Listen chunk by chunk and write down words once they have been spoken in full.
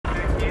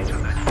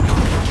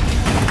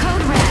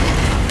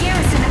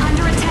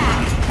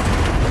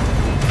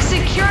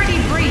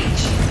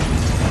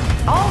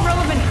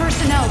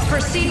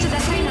Proceed to the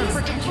hangar for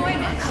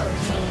deployment.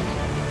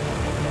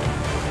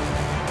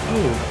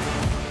 Oh,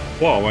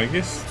 wow! I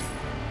guess.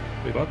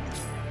 Wait, what?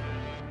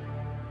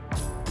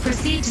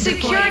 Proceed to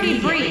security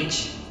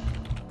breach.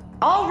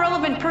 All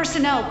relevant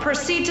personnel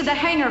proceed to the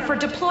hangar for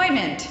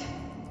deployment.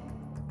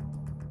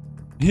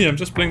 Yeah, I'm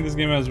just playing this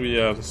game as we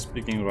are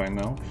speaking right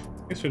now.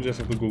 I guess we just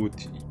have to go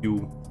with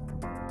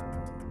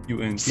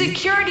UNT.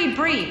 Security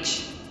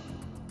breach.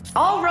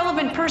 All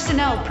relevant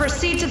personnel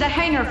proceed to the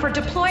hangar for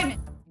deployment.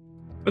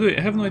 By the way,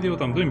 I have no idea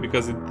what I'm doing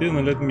because it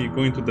didn't let me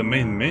go into the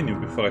main menu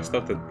before I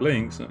started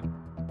playing, so...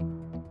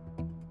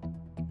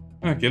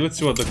 Okay, let's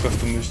see what the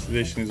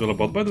customization is all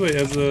about. By the way,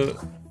 as a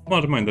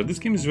small reminder, this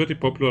game is very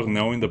popular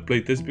now in the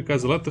playtest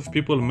because a lot of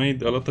people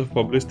made a lot of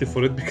publicity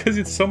for it because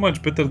it's so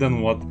much better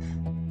than what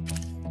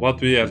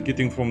we are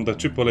getting from the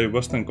AAA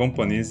Western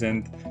companies,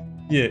 and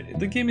yeah,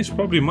 the game is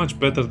probably much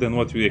better than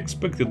what we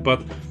expected,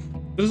 but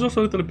there's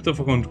also a little bit of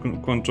a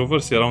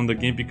controversy around the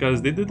game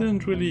because they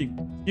didn't really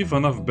give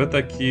enough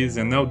beta keys,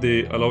 and now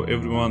they allow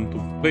everyone to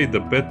play the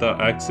beta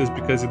access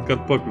because it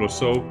got popular.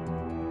 So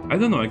I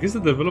don't know, I guess the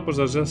developers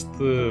are just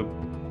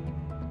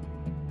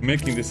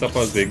making this up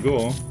as they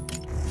go.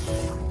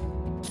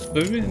 So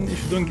even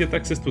if you don't get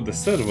access to the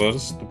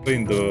servers to play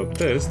in the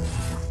test,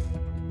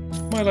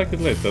 you might like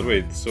it later.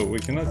 Wait, so we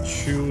cannot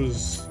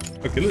choose...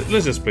 Okay,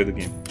 let's just play the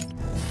game.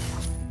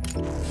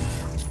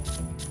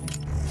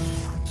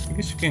 I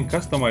guess you can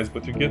customize,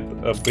 but you get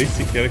a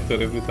basic character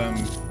every time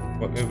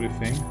for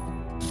everything.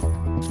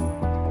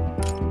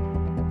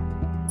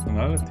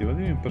 Personality? What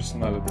do you mean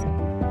personality?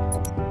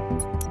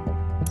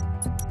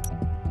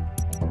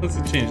 Does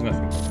it change?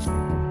 Nothing.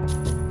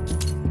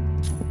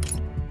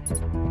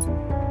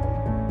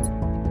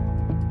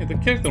 Yeah, the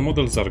character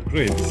models are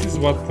great. This is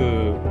what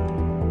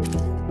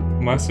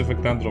Mass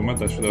Effect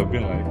Andromeda should have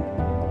been like.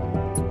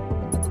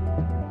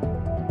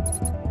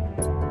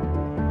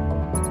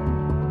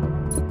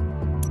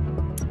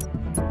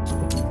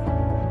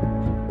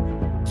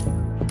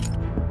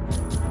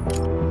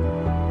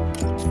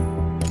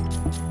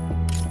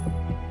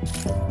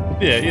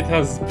 Yeah, it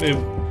has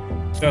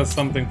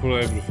something for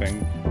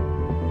everything.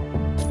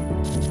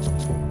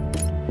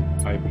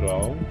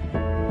 Eyebrow.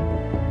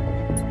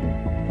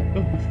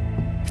 Oh.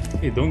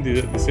 Hey, don't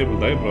disable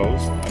the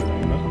eyebrows.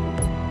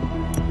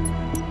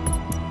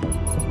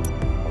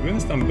 To be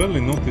honest, I'm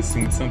barely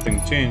noticing something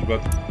change,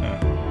 but I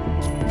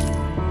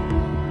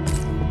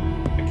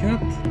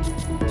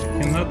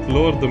cannot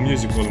lower the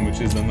music volume,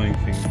 which is the annoying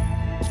thing.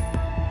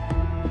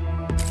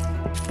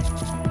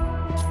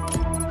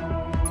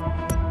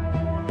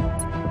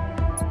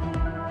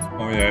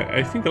 Yeah,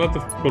 I think a lot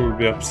of people will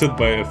be upset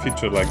by a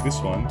feature like this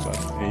one, but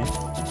hey.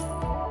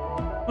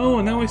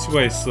 Oh, now I see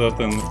why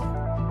certain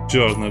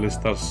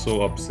journalists are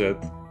so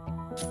upset.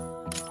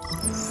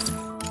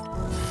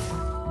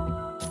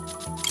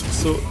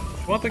 So,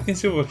 what I can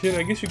see over here,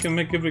 I guess you can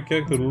make every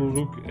character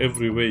look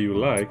every way you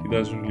like, it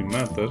doesn't really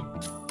matter.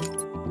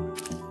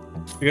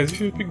 Because if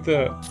you pick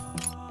the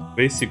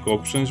basic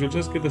options, you'll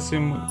just get the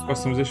same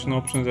customization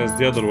options as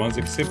the other ones,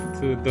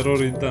 except they're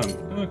already done.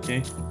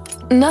 Okay.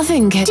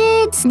 Nothing can...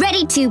 It's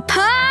ready to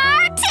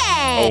party!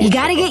 Oh, you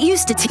gotta get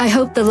used to I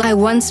hope the I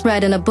once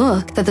read in a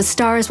book that the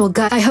stars will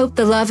guide. I hope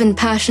the love and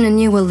passion in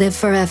you will live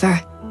forever.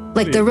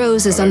 Like the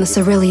roses on the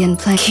cerulean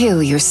plain.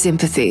 Kill your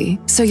sympathy.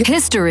 So your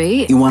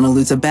history... You want to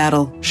lose a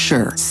battle?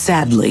 Sure.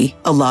 Sadly,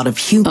 a lot of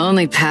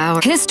Only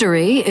power.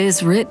 History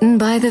is written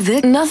by the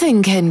victim.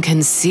 Nothing can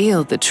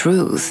conceal the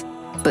truth.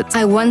 But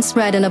I once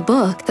read in a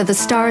book that the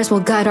stars will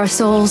guide our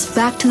souls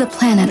back to the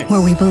planet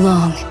where we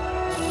belong.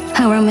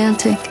 How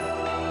romantic.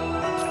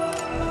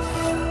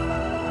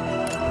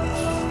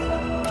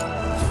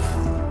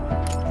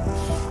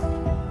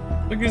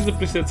 I guess the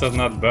presets are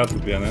not bad, to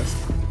be honest.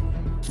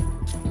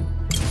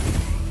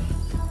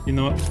 You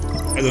know what?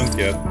 I don't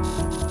care.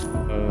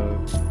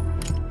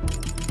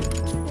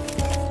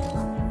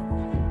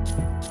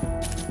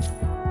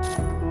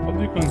 How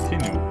do you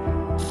continue?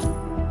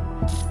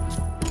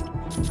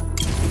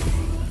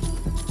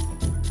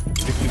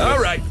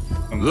 Alright,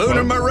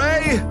 Lunar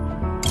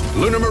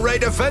Marais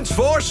Defense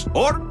Force,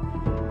 order!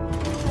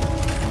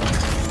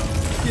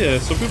 Yeah,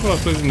 so people are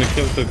praising the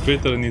character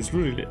creator and it's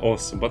really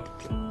awesome, but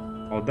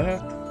all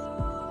that...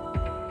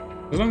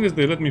 As long as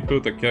they let me play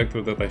with a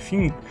character that I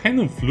think kind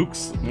of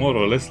looks more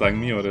or less like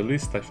me, or at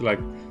least I feel like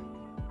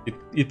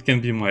it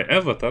can be my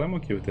avatar, I'm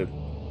okay with it.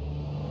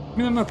 I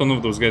mean, I'm not one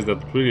of those guys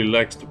that really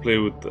likes to play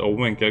with a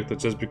woman character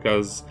just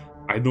because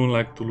I don't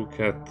like to look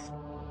at,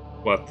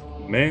 what,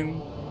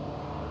 men?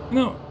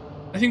 No,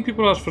 I think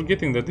people are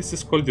forgetting that this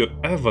is called your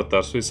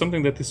avatar, so it's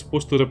something that is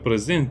supposed to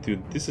represent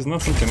you. This is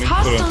not something meant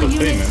for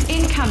entertainment.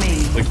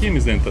 The game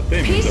is the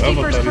entertainment, the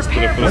avatar is to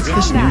represent you. What's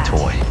this new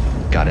toy?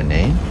 Got a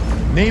name?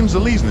 Name's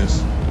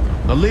Elysius,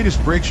 a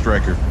latest break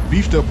striker,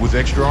 beefed up with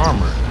extra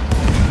armor.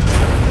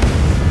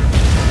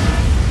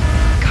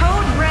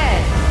 Code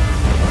red.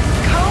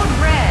 Code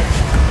red.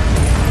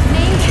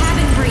 Main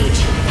cabin breach.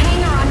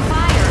 Hangar on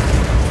fire.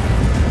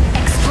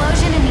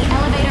 Explosion in the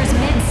elevator's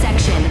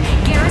midsection.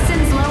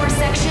 Garrison's lower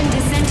section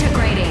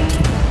disintegrating.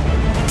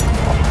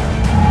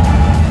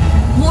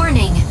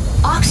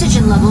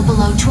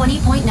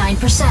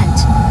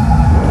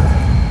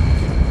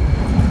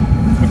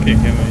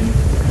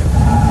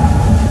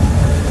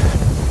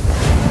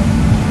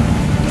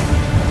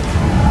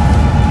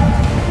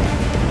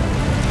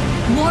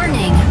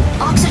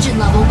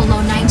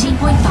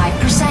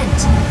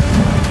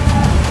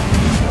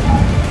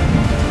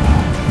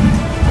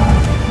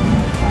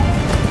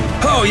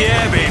 Oh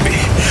yeah, baby.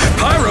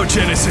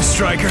 Pyrogenesis,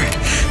 Striker.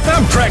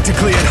 I'm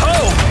practically at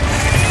home.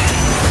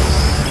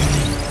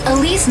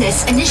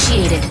 Elyseness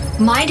initiated.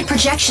 Mind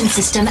projection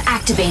system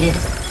activated.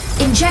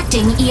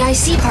 Injecting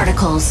EIC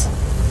particles.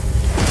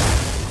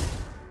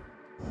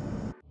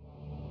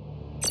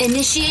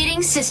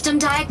 Initiating system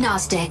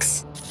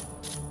diagnostics.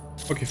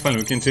 Okay, fine,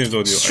 we can change the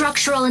audio.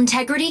 Structural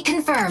integrity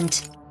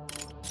confirmed.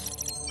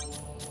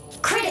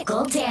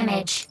 Critical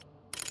damage.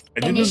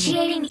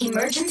 Initiating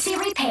emergency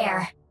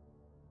repair.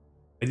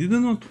 I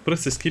didn't know to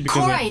press escape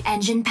because Chlorite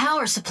engine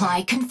power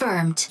supply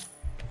confirmed.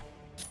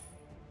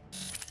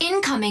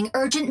 Incoming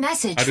urgent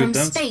message from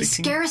Space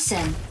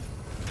Garrison.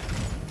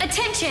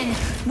 Attention!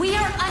 We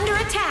are under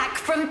attack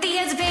from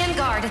Thea's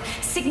Vanguard.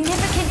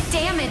 Significant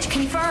damage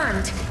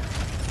confirmed.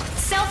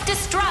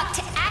 Self-destruct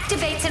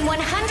activates in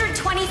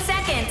 120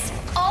 seconds.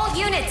 All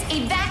units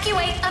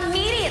evacuate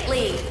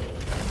immediately.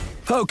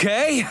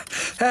 Okay.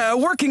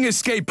 Working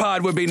escape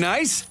pod would be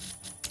nice.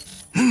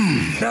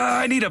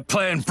 I need a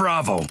plan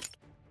Bravo.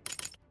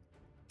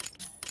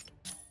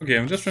 Okay,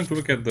 I'm just trying to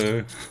look at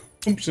the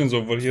options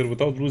over here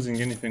without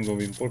losing anything of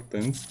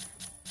importance.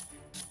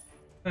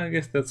 I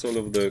guess that's all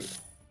of the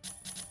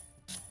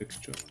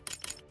texture.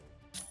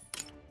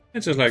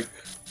 It's just like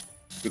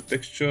good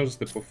textures,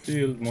 depth of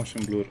field,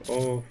 motion blur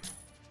off.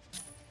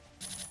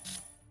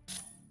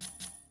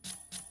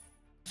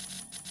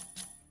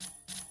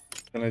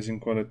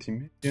 Analyzing quality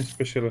medium,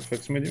 special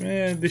effects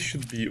medium. This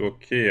should be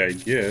okay, I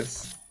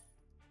guess.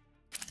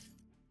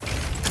 So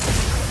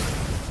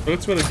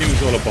that's what the game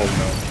is all about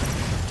now.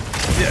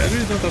 Yeah, I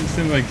really don't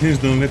understand why games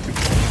don't let you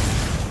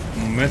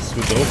mess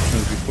with the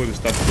options before you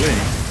start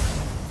playing.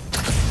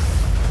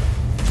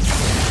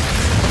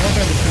 What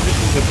I understand, this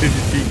is a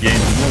PvP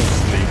game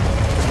mostly.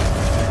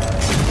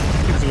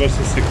 6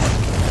 versus 6.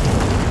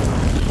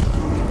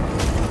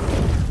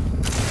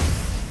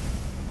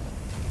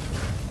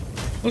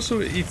 Also,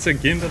 it's a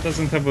game that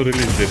doesn't have a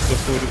release date, so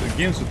for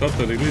games without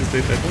a release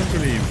date, I don't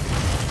really...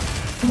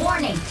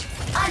 Warning!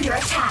 Under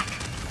attack!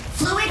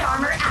 Fluid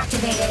armor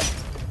activated.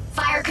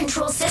 Fire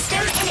control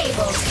system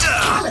enabled.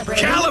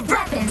 Calibrating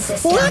weapon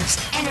system.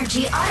 What?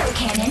 Energy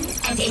autocannon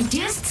and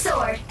induced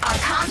sword are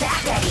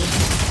combat ready.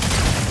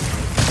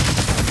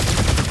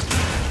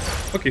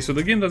 Okay, so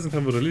the game doesn't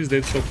have a release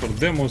date, so for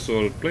demos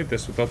or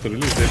playtests without a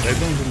release date, I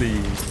don't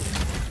really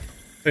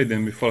play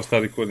them before I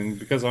start recording,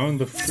 because I want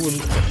the full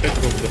effect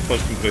of the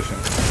first impression.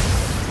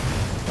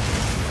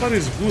 That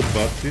is good,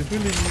 but it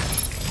really...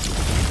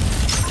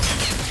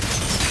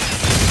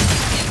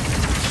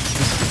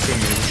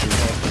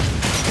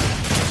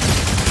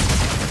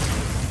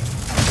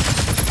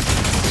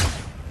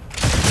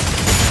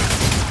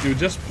 You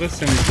just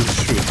press and it will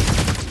shoot.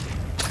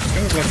 It's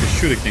kind of like a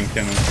shuriken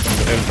cannon from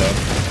the Eldar.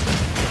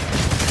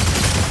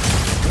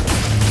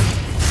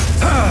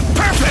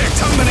 Perfect!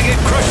 I'm gonna get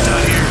crushed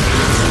out here!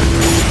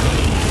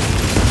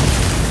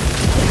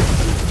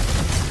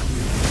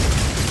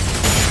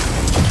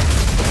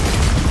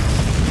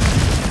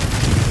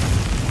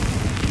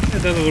 Yeah,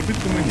 there are a bit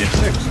too many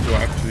effects to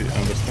actually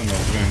understand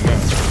what's going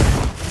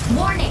on.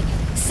 Warning!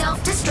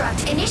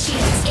 Self-destruct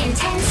initiates in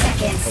 10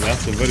 seconds. Oh,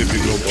 that's a very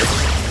big robot.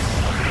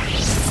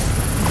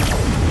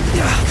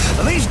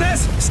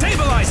 Elyseness,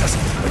 stabilize us!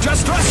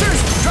 Adjust thrusters,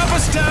 drop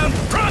us down,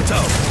 pronto!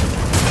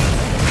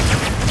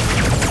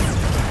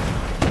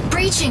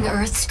 Breaching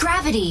Earth's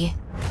gravity.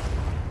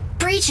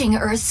 Breaching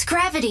Earth's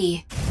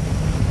gravity.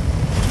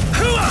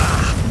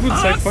 Good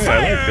sci-fi, I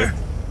like it.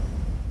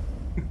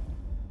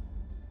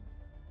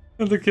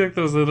 And the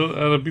characters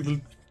are a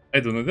bit, I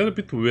don't know, they're a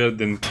bit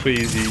weird and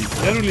crazy.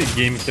 They're really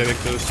game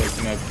characters, I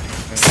cannot...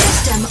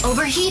 System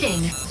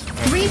overheating.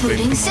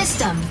 Rebooting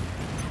system.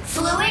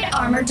 Fluid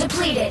armor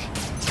depleted.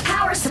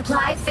 Power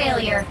supply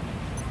failure.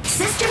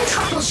 System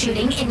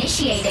troubleshooting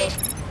initiated.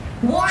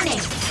 Warning.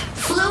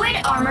 Fluid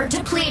armor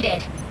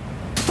depleted.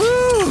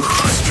 Woo!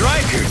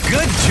 Striker,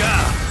 good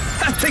job!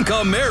 I think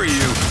I'll marry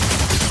you.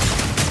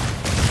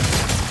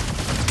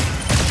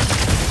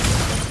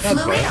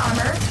 Fluid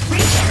armor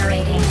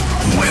regenerating.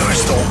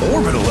 Where's the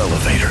orbital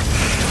elevator?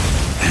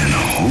 And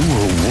who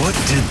or what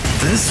did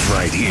this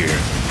right here?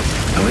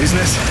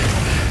 Elyseness,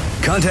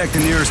 contact the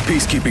nearest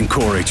peacekeeping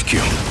corps HQ.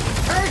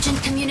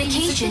 Urgent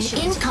communication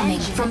incoming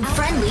from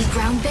friendly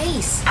ground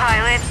base.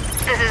 Pilot,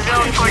 this is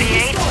Zone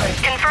 48.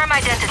 Confirm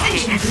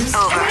identity.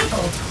 Over.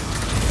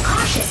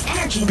 Cautious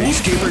energy.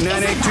 Peacekeeper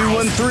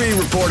 98213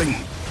 reporting.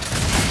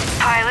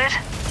 Pilot,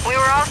 we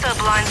were also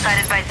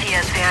blindsided by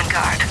Thea's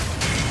Vanguard.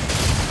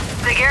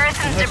 The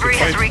garrison's debris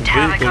has wreaked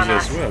havoc on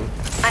us.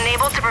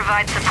 Unable to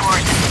provide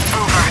support.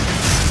 Over.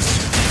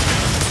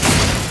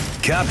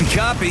 Copy,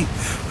 copy.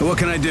 What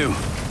can I do?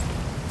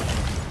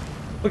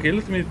 Okay,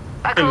 let me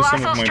A tell you some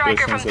colossal of my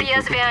striker from impressions.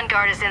 Thea's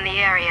Vanguard is in the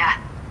area.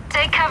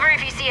 Take cover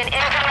if you see an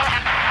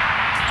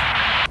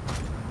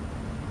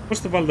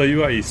First of all, the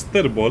UI is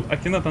terrible. I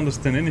cannot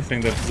understand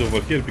anything that is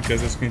over here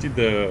because as you can see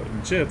the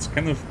jets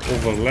kind of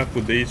overlap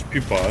with the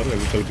HP bar a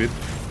little bit.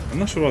 I'm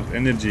not sure what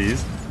energy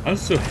is. I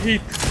also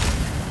hate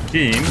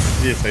games.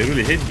 Yes, I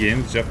really hate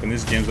games,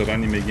 Japanese games or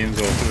anime games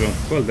or whatever you want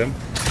to call them,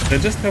 They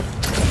just have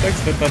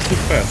attacks that are too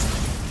fast.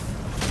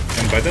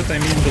 And by that I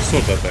mean the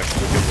sword attack.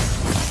 Look at this.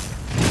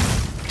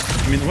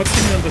 I mean, what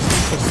can you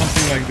understand for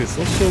something like this?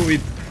 Also,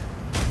 it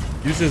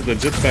uses the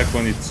jetpack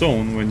on its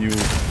own when you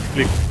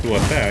click to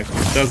attack.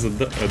 It does a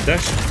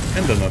dash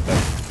and an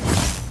attack.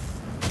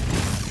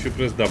 If you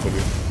press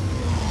W.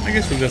 I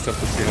guess we'll just have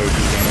to see how it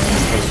is when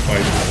we first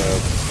fight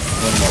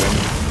one more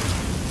enemy.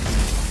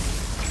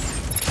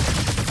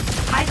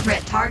 High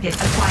threat target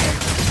acquired.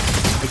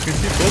 As you can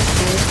see, it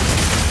also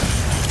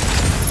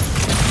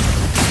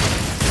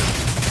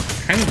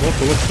kind of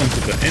also locks onto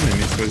the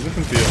enemy, so it's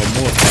definitely a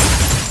more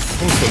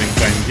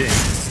console-inclined game.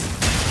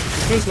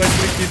 It feels like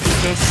we need to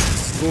just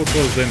go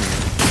towards the enemy.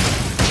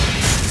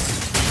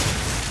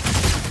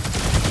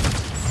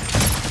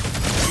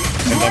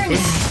 And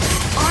Warning!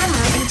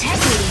 Armor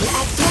integrity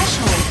at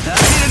threshold. I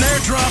need an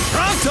airdrop,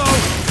 pronto!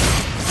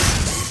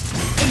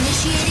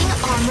 Initiating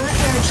armor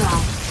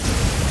airdrop.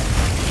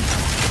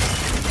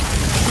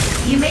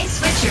 You may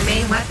switch your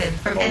main weapon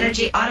from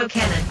energy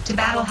autocannon to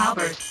battle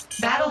halberd.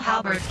 Battle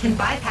halberd can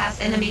bypass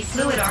enemy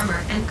fluid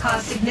armor and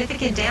cause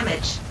significant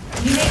damage.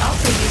 You may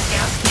also use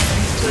Gauss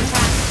cannons to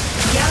attack.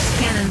 Gauss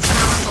cannons'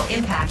 powerful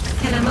impact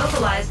can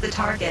immobilize the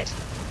target.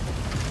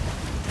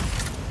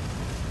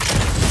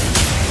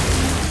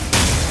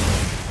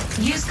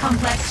 Use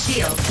complex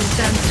shield to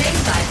stun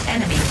same-sized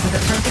enemies with a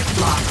perfect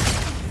block.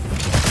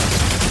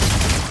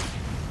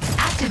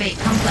 Activate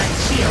complex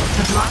shield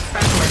to block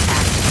frontal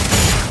attacks.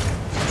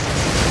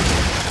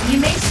 You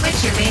may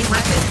switch your main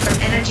weapon from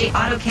energy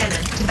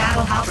autocannon to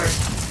battle halberd.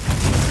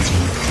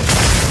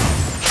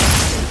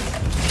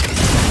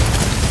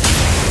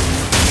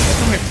 What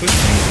am I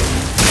pushing?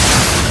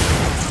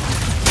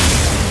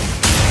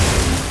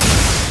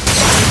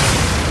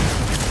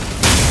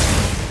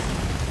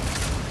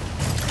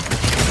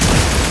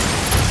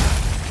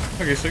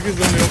 Okay, so I guess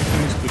the only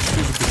option is to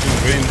choose between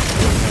range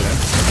or melee.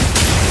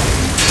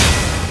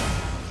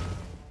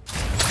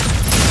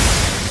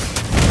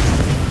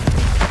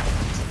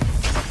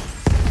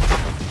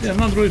 Yeah, I'm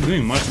not really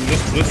doing much, I'm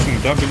just pressing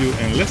W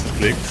and left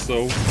click,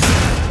 so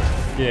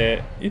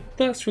yeah, it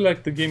does feel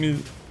like the game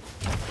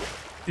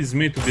is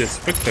made to be a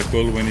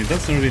spectacle when it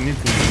doesn't really need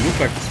to look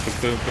like a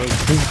spectacle.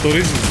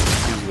 Tourism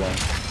is one.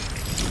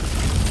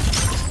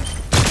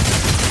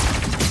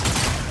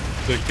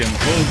 So you can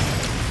hold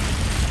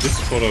this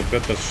for a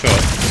better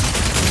shot.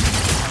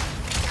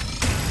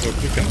 So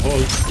you can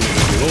hold to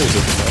reload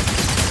the shot.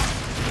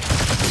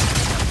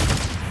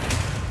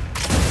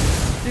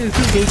 Yeah, it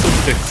is also a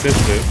bit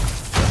excessive.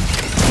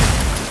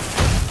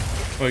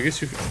 Oh, I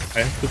guess I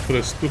have to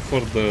press 2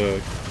 for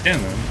the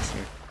cannons.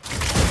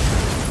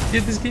 Yeah,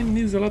 this game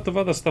needs a lot of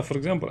other stuff. For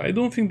example, I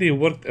don't think they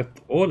worked at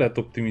all at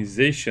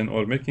optimization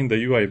or making the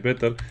UI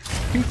better.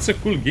 I think it's a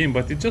cool game,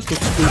 but it just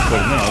looks cool for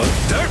now.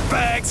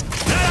 Dirtbags!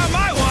 Not on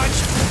my watch!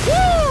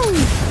 Woo!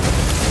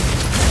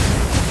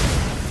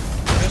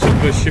 I should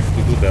press shift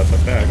to do that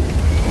attack.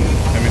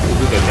 I mean, to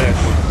do the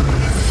dash.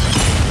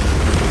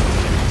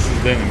 This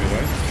is the enemy,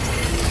 right?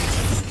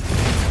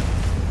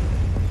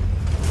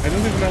 I don't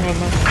even have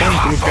enough time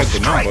to look at the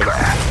numbers.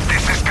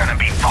 This is gonna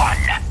be fun.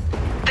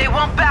 They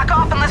won't back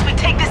off unless we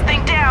take this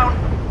thing down.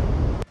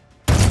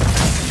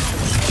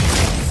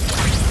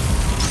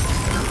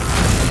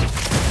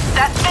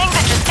 That thing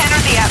that just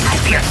entered the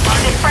atmosphere,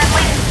 is it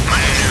friendly?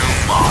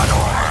 New model.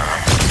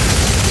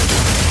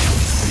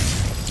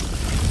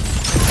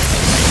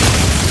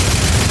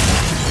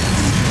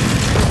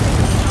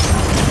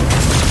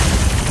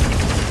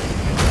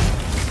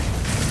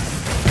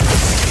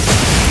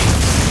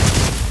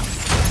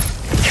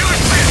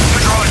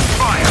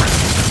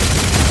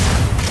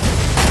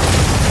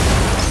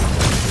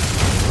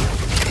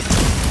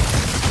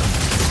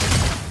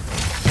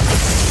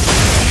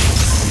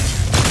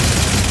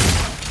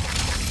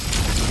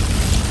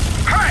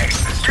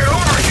 Get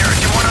over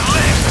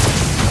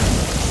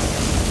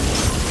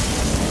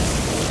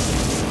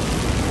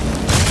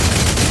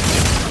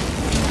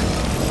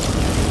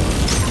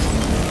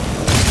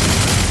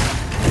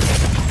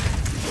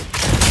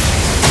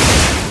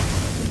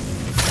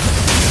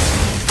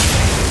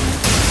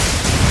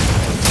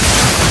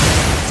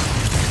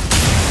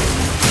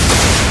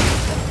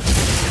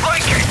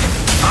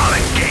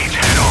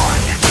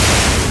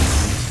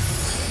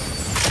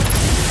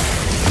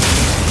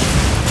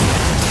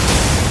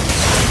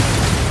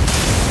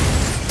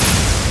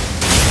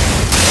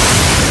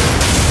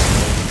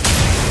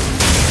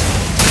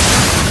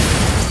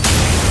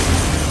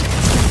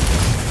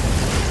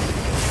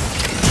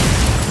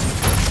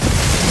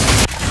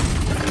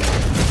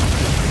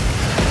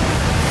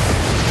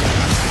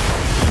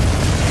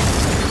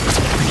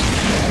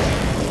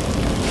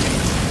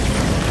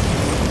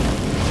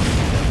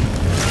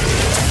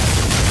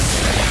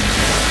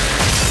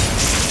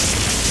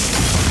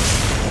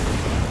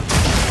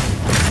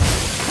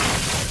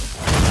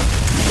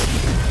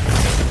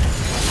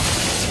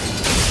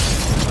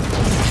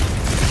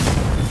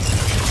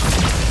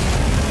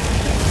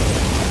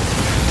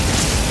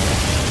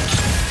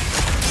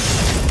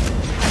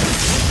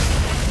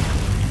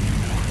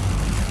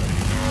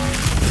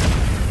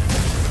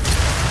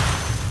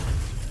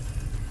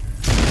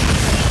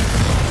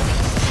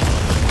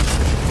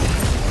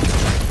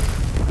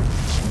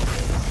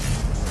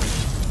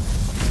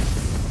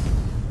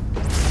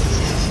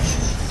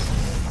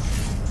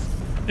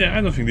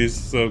I don't think this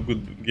is a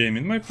good game.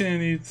 In my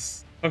opinion,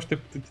 it's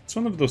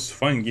one of those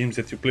fun games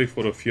that you play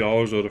for a few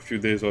hours or a few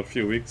days or a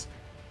few weeks.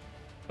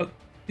 But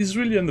it's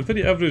really a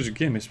very average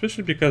game,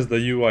 especially because the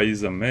UI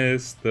is a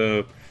mess.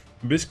 You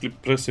basically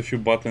press a few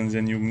buttons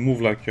and you move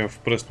like you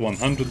have pressed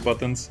 100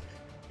 buttons.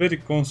 Very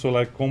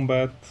console-like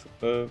combat.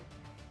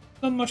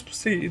 Not much to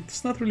say.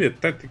 It's not really a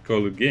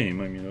tactical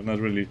game. I mean, you're not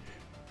really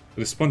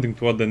responding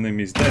to what the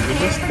enemy is doing. You're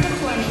just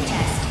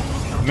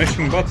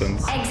mashing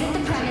buttons. Exit the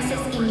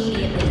premises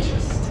immediately.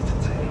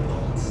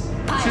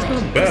 Which is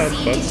not bad,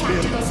 but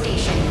still.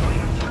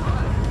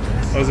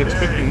 I was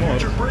expecting more.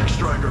 Break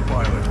striker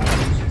pilot.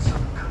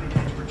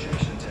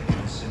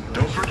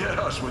 Don't forget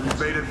us when you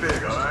made it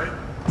big, alright?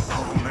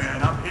 Oh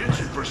man, I'm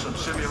itching for some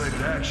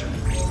simulated action.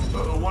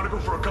 Want to go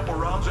for a couple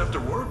rounds after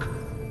work?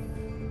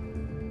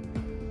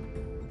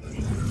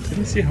 Can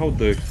you see how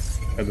the,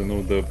 I don't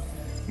know, the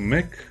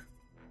mech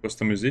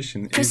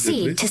customization is?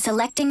 Proceed to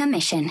selecting a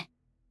mission.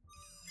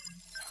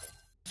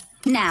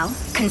 Now,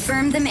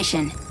 confirm the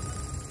mission.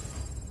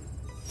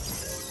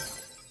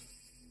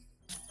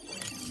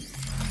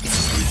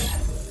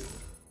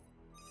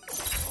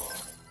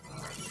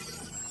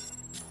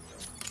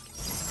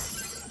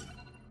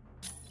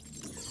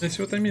 You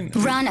see what I mean?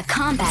 Run a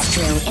combat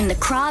drill in the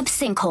Krob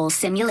sinkhole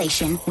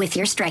simulation with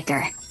your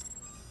striker.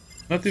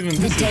 Not even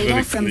The this is data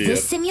very from clear.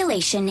 this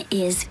simulation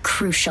is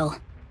crucial.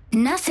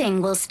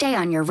 Nothing will stay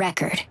on your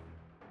record.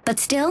 But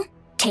still,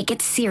 take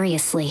it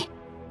seriously.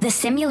 The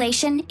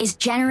simulation is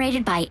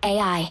generated by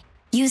AI,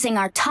 using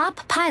our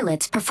top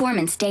pilot's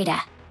performance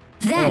data.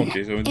 Then,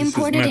 Okay, so this is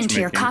imported into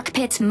your matchmaking.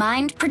 cockpit's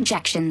mind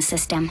projection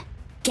system.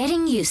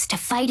 Getting used to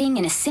fighting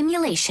in a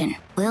simulation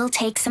will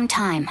take some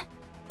time.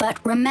 But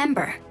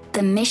remember,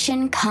 the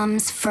mission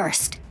comes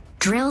first.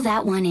 Drill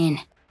that one in.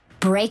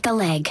 Break a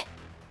leg.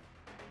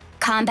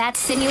 Combat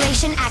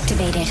simulation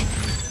activated.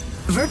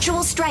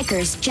 Virtual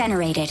strikers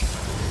generated.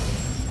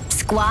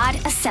 Squad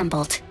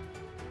assembled.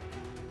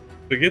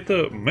 To get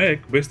a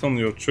mech based on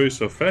your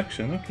choice of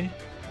faction, okay.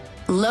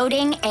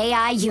 Loading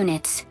AI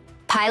units.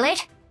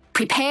 Pilot,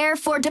 prepare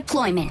for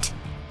deployment.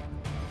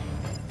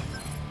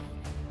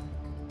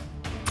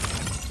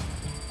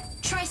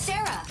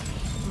 Tricera,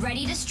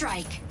 ready to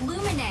strike.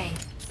 Lumine,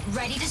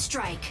 ready to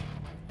strike.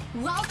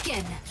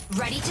 Welkin,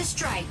 ready to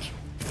strike.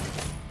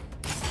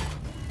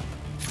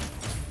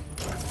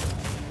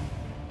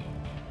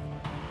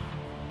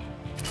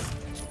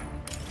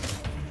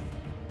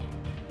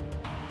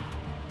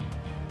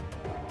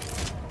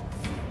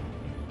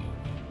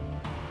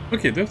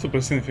 Okay, do I have to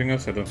press anything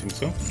else? I don't think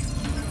so.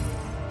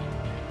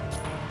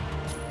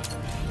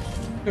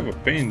 We have a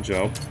paint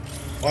job.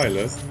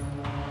 Pilot.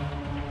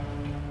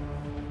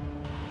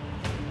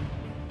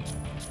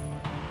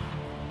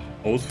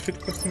 Outfit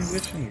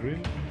customization,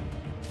 really?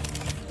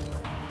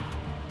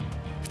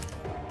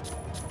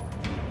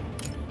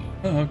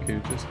 Oh,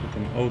 okay, just put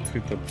an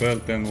outfit, a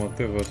belt and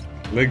whatever.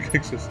 Leg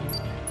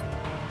accessories.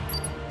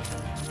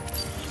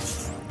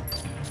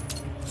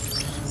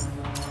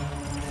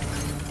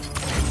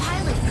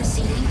 Pilot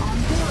proceeding on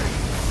board.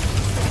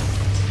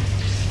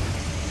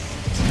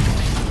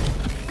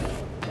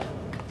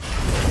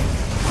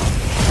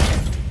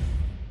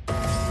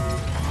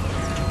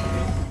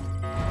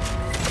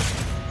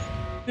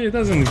 It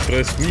doesn't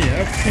impress me.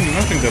 I've seen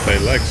nothing that I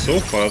like so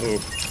far. Or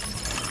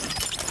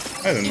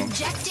I don't know.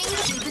 Injecting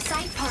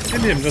leukocyte particles.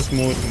 Maybe I'm just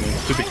more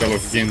typical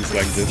of games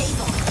like this.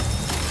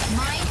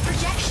 Mind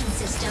projection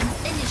system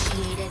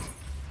initiated.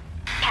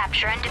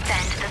 Capture and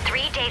defend the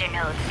 3 data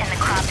nodes in the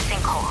Krob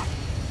sinkhole.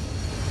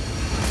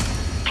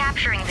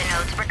 Capturing the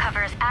nodes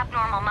recovers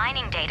abnormal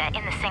mining data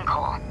in the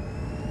sinkhole.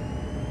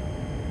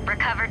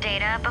 Recover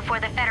data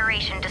before the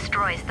Federation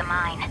destroys the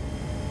mine.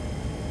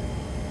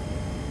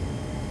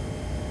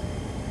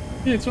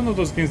 Yeah, it's one of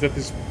those games that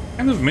is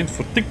kind of meant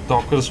for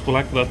TikTokers who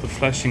like a lot of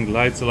flashing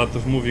lights, a lot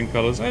of moving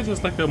colors. I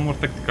just like a more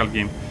tactical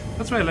game.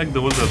 That's why I like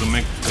the older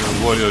Mech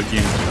Warrior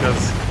games,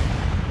 because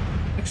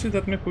actually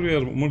that Mech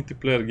Warrior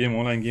multiplayer game,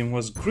 online game,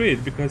 was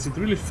great because it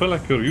really felt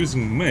like you're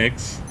using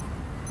mechs.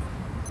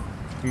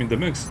 I mean, the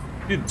mechs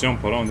did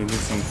jump around and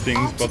did some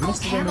things, but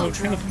most of them were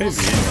kind of heavy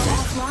anyway.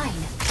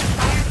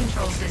 Fire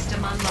control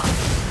system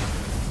unlocked.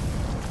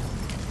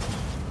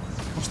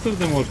 Most of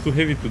them were too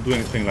heavy to do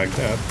anything like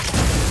that.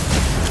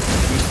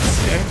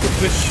 I have to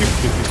press shift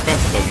to be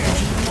faster now.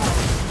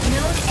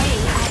 Node A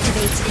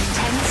activates in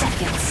 10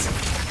 seconds.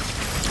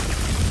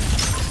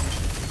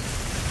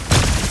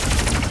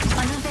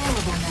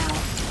 Unavailable now.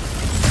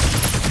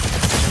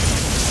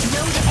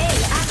 Node A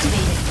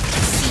activated.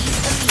 Seize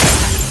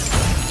immediately.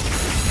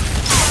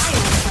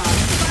 Fire from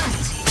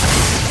front.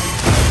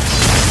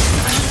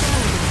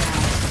 Unavailable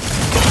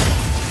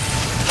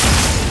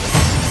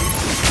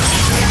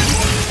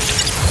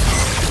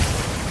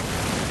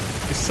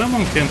If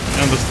someone can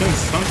understand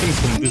something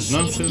from this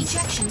nonsense,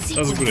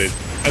 that's great.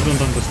 I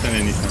don't understand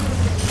anything.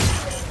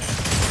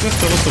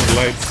 Just a lot of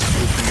lights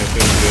looking at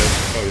everywhere.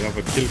 Oh, you have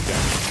a kill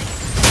cam.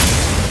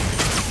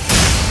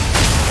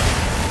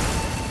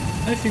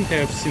 I think I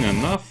have seen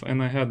enough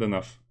and I had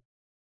enough.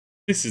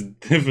 This is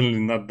definitely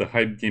not the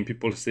hype game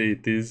people say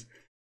it is.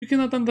 you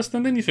cannot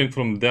understand anything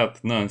from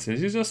that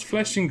nonsense. It's just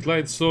flashing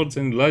light swords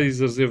and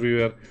lasers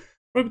everywhere.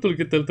 Probably will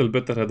get a little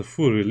better at the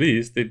full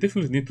release. They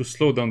definitely need to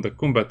slow down the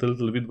combat a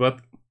little bit, but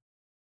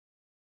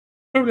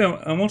probably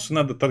I'm also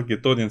not the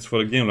target audience for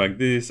a game like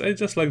this. I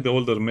just like the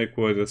older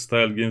MechWarrior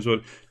style games where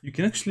you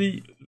can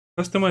actually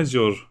customize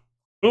your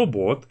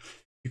robot.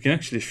 You can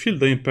actually feel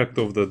the impact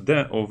of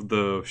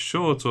the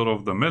shots or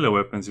of the melee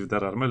weapons if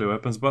there are melee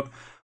weapons. But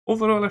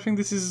overall, I think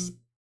this is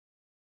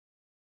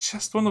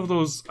just one of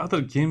those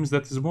other games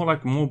that is more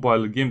like a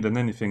mobile game than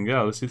anything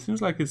else. It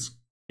seems like it's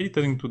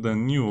catering to the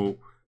new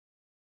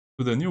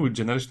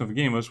generation of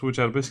gamers, which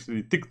are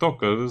basically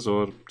TikTokers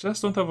or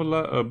just don't have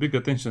a big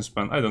attention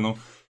span. I don't know.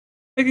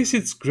 I guess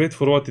it's great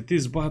for what it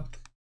is, but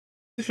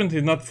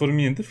definitely not for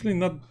me, and definitely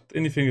not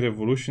anything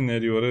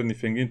revolutionary or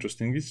anything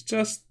interesting. It's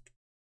just,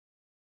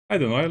 I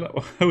don't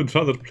know, I would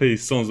rather play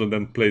Sonzo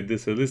than play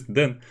this. At least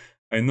then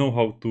I know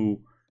how to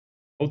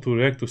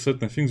react to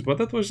certain things, but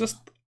that was just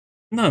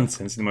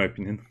nonsense in my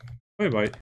opinion. Bye bye.